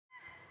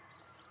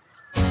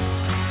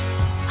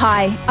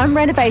Hi, I'm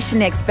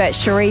renovation expert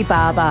Cherie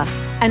Barber,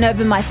 and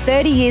over my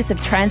 30 years of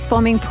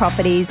transforming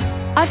properties,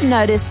 I've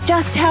noticed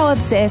just how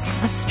obsessed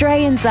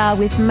Australians are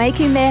with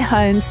making their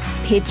homes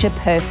picture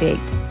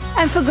perfect.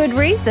 And for good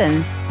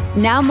reason.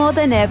 Now more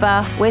than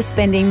ever, we're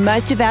spending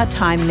most of our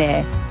time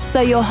there,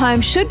 so your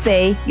home should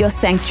be your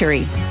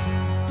sanctuary.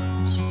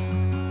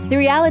 The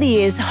reality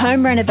is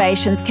home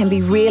renovations can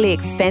be really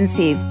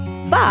expensive,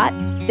 but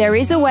there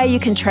is a way you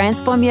can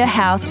transform your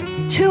house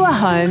to a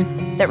home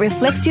that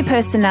reflects your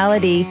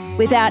personality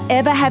without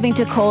ever having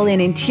to call in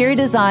interior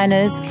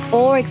designers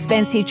or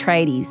expensive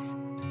tradies.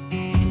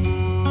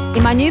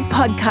 In my new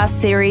podcast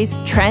series,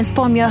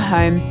 Transform Your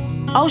Home,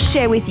 I'll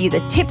share with you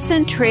the tips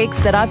and tricks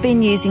that I've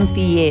been using for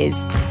years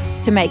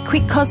to make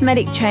quick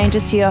cosmetic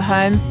changes to your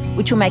home,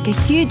 which will make a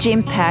huge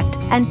impact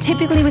and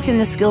typically within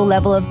the skill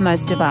level of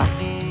most of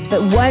us, but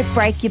won't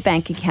break your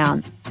bank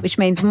account, which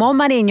means more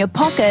money in your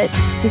pocket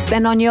to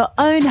spend on your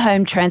own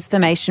home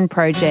transformation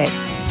project.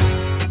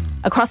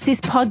 Across this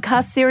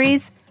podcast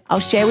series, I'll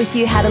share with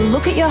you how to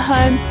look at your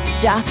home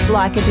just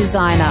like a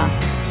designer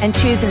and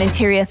choose an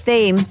interior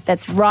theme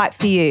that's right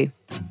for you.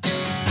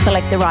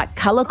 Select the right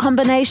colour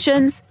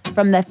combinations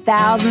from the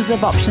thousands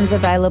of options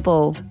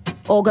available.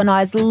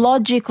 Organise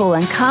logical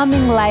and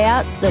calming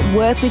layouts that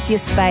work with your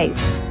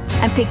space,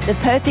 and pick the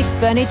perfect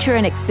furniture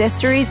and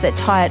accessories that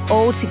tie it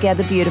all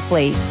together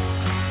beautifully.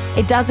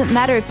 It doesn't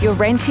matter if you're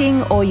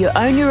renting or you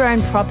own your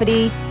own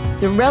property.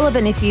 It's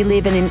irrelevant if you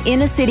live in an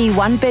inner city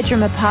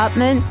one-bedroom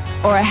apartment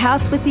or a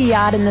house with a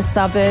yard in the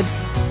suburbs.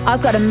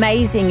 I've got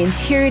amazing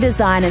interior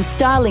design and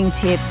styling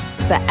tips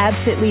for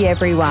absolutely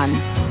everyone.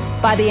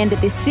 By the end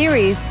of this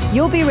series,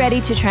 you'll be ready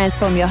to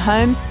transform your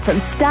home from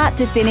start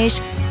to finish,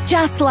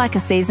 just like a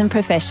seasoned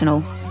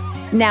professional.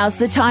 Now's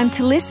the time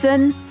to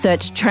listen.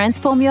 Search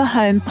Transform Your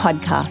Home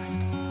podcast.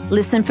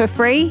 Listen for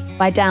free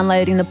by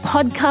downloading the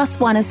Podcast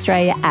One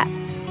Australia app.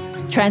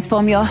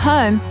 Transform Your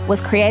Home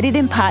was created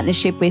in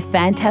partnership with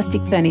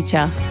Fantastic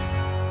Furniture.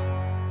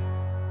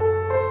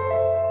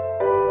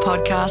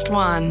 Podcast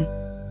One.